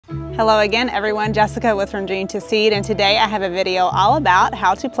Hello again everyone, Jessica with From Dream to Seed, and today I have a video all about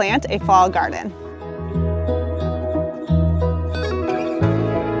how to plant a fall garden.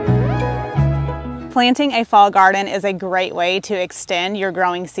 Planting a fall garden is a great way to extend your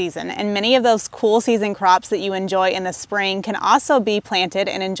growing season, and many of those cool season crops that you enjoy in the spring can also be planted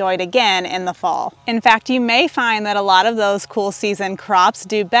and enjoyed again in the fall. In fact, you may find that a lot of those cool season crops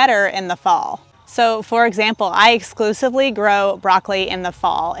do better in the fall. So for example, I exclusively grow broccoli in the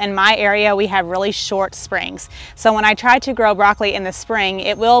fall. In my area, we have really short springs. So when I try to grow broccoli in the spring,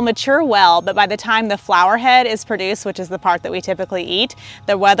 it will mature well, but by the time the flower head is produced, which is the part that we typically eat,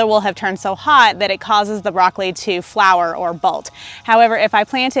 the weather will have turned so hot that it causes the broccoli to flower or bolt. However, if I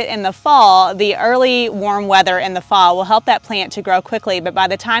plant it in the fall, the early warm weather in the fall will help that plant to grow quickly, but by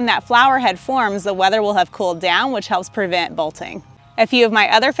the time that flower head forms, the weather will have cooled down, which helps prevent bolting. A few of my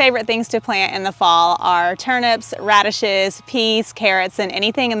other favorite things to plant in the fall are turnips, radishes, peas, carrots, and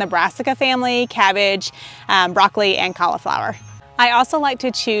anything in the brassica family, cabbage, broccoli, and cauliflower. I also like to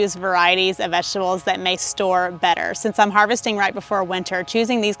choose varieties of vegetables that may store better. Since I'm harvesting right before winter,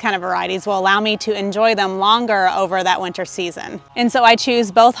 choosing these kind of varieties will allow me to enjoy them longer over that winter season. And so I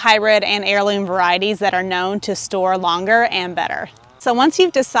choose both hybrid and heirloom varieties that are known to store longer and better. So once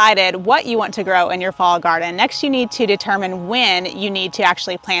you've decided what you want to grow in your fall garden, next you need to determine when you need to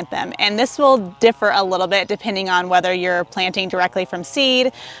actually plant them. And this will differ a little bit depending on whether you're planting directly from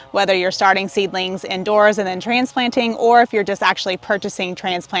seed, whether you're starting seedlings indoors and then transplanting, or if you're just actually purchasing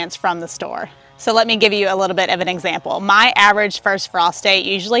transplants from the store. So let me give you a little bit of an example. My average first frost date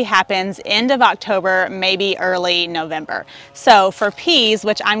usually happens end of October, maybe early November. So for peas,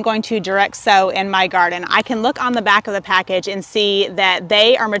 which I'm going to direct sow in my garden, I can look on the back of the package and see that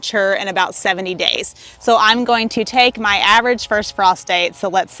they are mature in about 70 days. So I'm going to take my average first frost date, so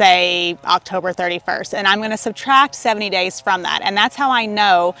let's say October 31st, and I'm going to subtract 70 days from that. And that's how I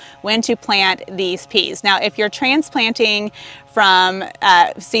know when to plant these peas. Now, if you're transplanting from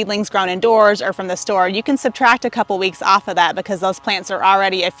seedlings grown indoors or from the store, you can subtract a couple weeks off of that because those plants are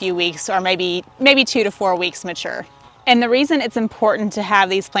already a few weeks or maybe 2 to 4 weeks mature. And the reason it's important to have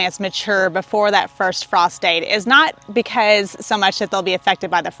these plants mature before that first frost date is not because so much that they'll be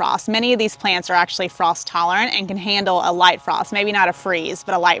affected by the frost. Many of these plants are actually frost tolerant and can handle a light frost, maybe not a freeze,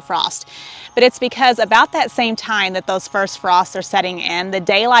 but a light frost. But it's because about that same time that those first frosts are setting in, the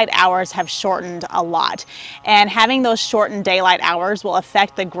daylight hours have shortened a lot. And having those shortened daylight hours will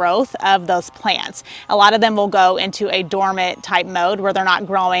affect the growth of those plants. A lot of them will go into a dormant type mode where they're not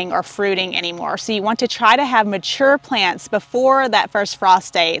growing or fruiting anymore. So you want to try to have mature plants before that first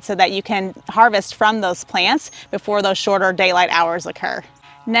frost date so that you can harvest from those plants before those shorter daylight hours occur.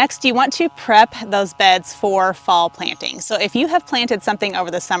 Next, you want to prep those beds for fall planting. So if you have planted something over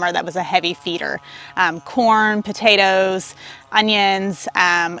the summer that was a heavy feeder, corn, potatoes, onions,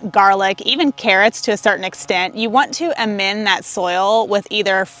 garlic, even carrots to a certain extent, you want to amend that soil with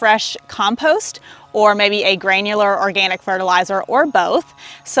either fresh compost or maybe a granular organic fertilizer or both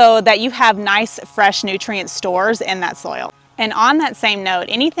so that you have nice fresh nutrient stores in that soil. And on that same note,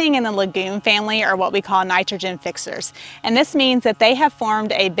 anything in the legume family are what we call nitrogen fixers. And this means that they have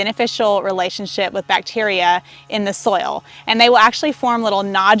formed a beneficial relationship with bacteria in the soil. And they will actually form little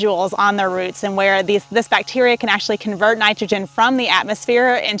nodules on their roots, and where this bacteria can actually convert nitrogen from the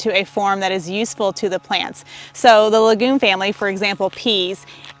atmosphere into a form that is useful to the plants. So the legume family, for example, peas,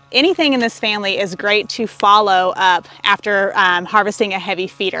 anything in this family is great to follow up after harvesting a heavy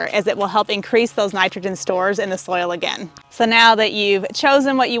feeder, as it will help increase those nitrogen stores in the soil again. So now that you've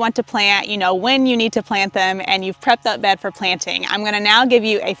chosen what you want to plant, you know when you need to plant them, and you've prepped that bed for planting, I'm going to now give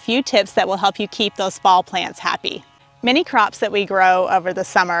you a few tips that will help you keep those fall plants happy. Many crops that we grow over the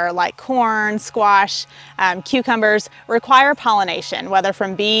summer, like corn, squash, cucumbers, require pollination, whether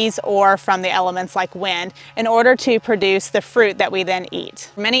from bees or from the elements like wind, in order to produce the fruit that we then eat.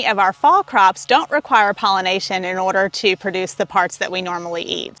 Many of our fall crops don't require pollination in order to produce the parts that we normally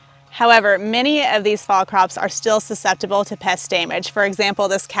eat. However, many of these fall crops are still susceptible to pest damage. For example,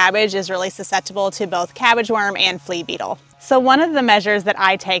 this cabbage is really susceptible to both cabbage worm and flea beetle. So one of the measures that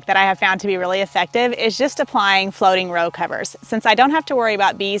I take that I have found to be really effective is just applying floating row covers. Since I don't have to worry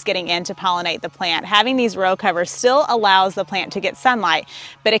about bees getting in to pollinate the plant, having these row covers still allows the plant to get sunlight,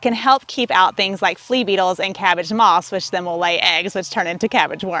 but it can help keep out things like flea beetles and cabbage moths, which then will lay eggs, which turn into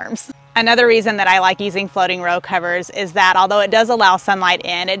cabbage worms. Another reason that I like using floating row covers is that although it does allow sunlight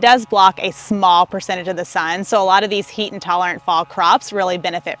in, it does block a small percentage of the sun, so a lot of these heat intolerant fall crops really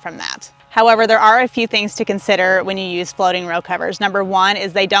benefit from that. However, there are a few things to consider when you use floating row covers. Number one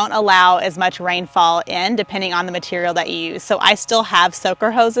is they don't allow as much rainfall in depending on the material that you use. So I still have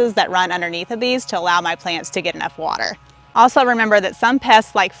soaker hoses that run underneath of these to allow my plants to get enough water. Also remember that some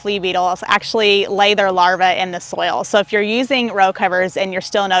pests like flea beetles actually lay their larvae in the soil. So if you're using row covers and you're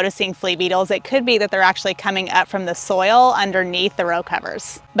still noticing flea beetles, it could be that they're actually coming up from the soil underneath the row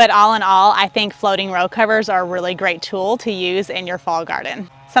covers. But all in all, I think floating row covers are a really great tool to use in your fall garden.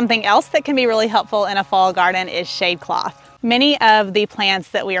 Something else that can be really helpful in a fall garden is shade cloth. Many of the plants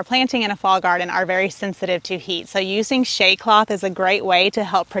that we are planting in a fall garden are very sensitive to heat, so using shade cloth is a great way to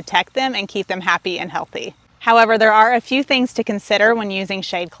help protect them and keep them happy and healthy. However, there are a few things to consider when using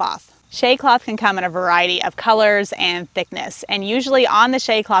shade cloth. Shade cloth can come in a variety of colors and thickness, and usually on the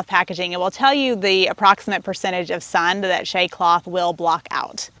shade cloth packaging it will tell you the approximate percentage of sun that shade cloth will block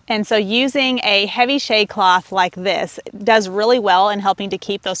out. And so using a heavy shade cloth like this does really well in helping to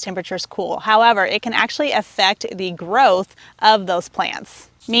keep those temperatures cool. However, it can actually affect the growth of those plants,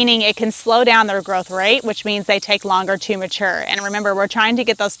 meaning it can slow down their growth rate, which means they take longer to mature. And remember, we're trying to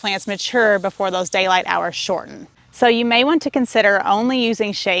get those plants mature before those daylight hours shorten. So you may want to consider only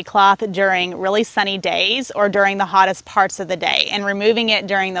using shade cloth during really sunny days or during the hottest parts of the day, and removing it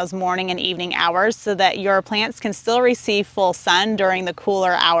during those morning and evening hours so that your plants can still receive full sun during the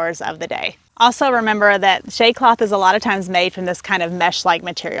cooler hours of the day. Also remember that shade cloth is a lot of times made from this kind of mesh-like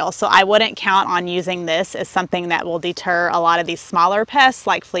material, so I wouldn't count on using this as something that will deter a lot of these smaller pests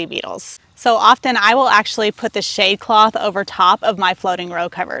like flea beetles. So often I will actually put the shade cloth over top of my floating row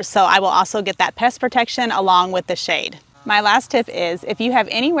covers, so I will also get that pest protection along with the shade. My last tip is, if you have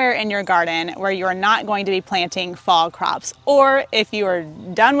anywhere in your garden where you're not going to be planting fall crops, or if you are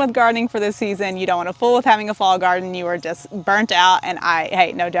done with gardening for this season, you don't want to fool with having a fall garden, you are just burnt out, and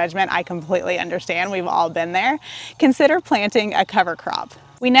hey, no judgment, I completely understand, we've all been there, consider planting a cover crop.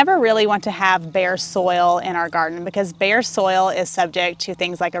 We never really want to have bare soil in our garden because bare soil is subject to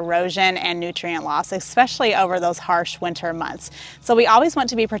things like erosion and nutrient loss, especially over those harsh winter months. So we always want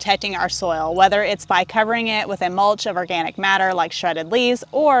to be protecting our soil, whether it's by covering it with a mulch of organic matter like shredded leaves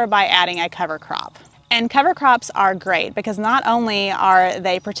or by adding a cover crop. And cover crops are great because not only are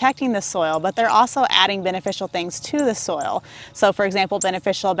they protecting the soil, but they're also adding beneficial things to the soil. So for example,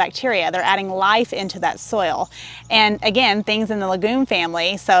 beneficial bacteria, they're adding life into that soil. And again, things in the legume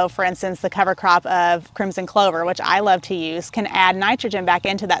family, so for instance, the cover crop of crimson clover, which I love to use, can add nitrogen back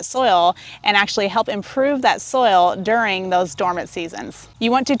into that soil and actually help improve that soil during those dormant seasons.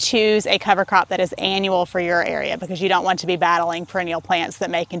 You want to choose a cover crop that is annual for your area because you don't want to be battling perennial plants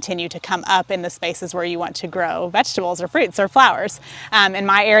that may continue to come up in the spaces where you want to grow vegetables or fruits or flowers. In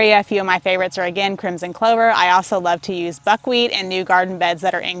my area, a few of my favorites are again crimson clover. I also love to use buckwheat in new garden beds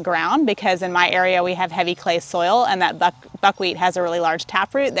that are in ground because in my area we have heavy clay soil, and that buckwheat has a really large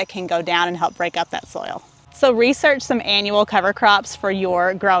taproot that can go down and help break up that soil. So research some annual cover crops for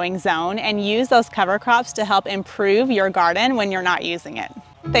your growing zone and use those cover crops to help improve your garden when you're not using it.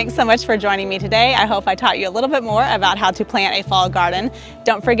 Thanks so much for joining me today. I hope I taught you a little bit more about how to plant a fall garden.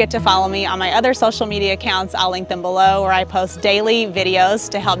 Don't forget to follow me on my other social media accounts. I'll link them below, where I post daily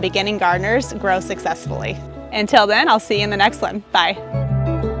videos to help beginning gardeners grow successfully. Until then, I'll see you in the next one. Bye.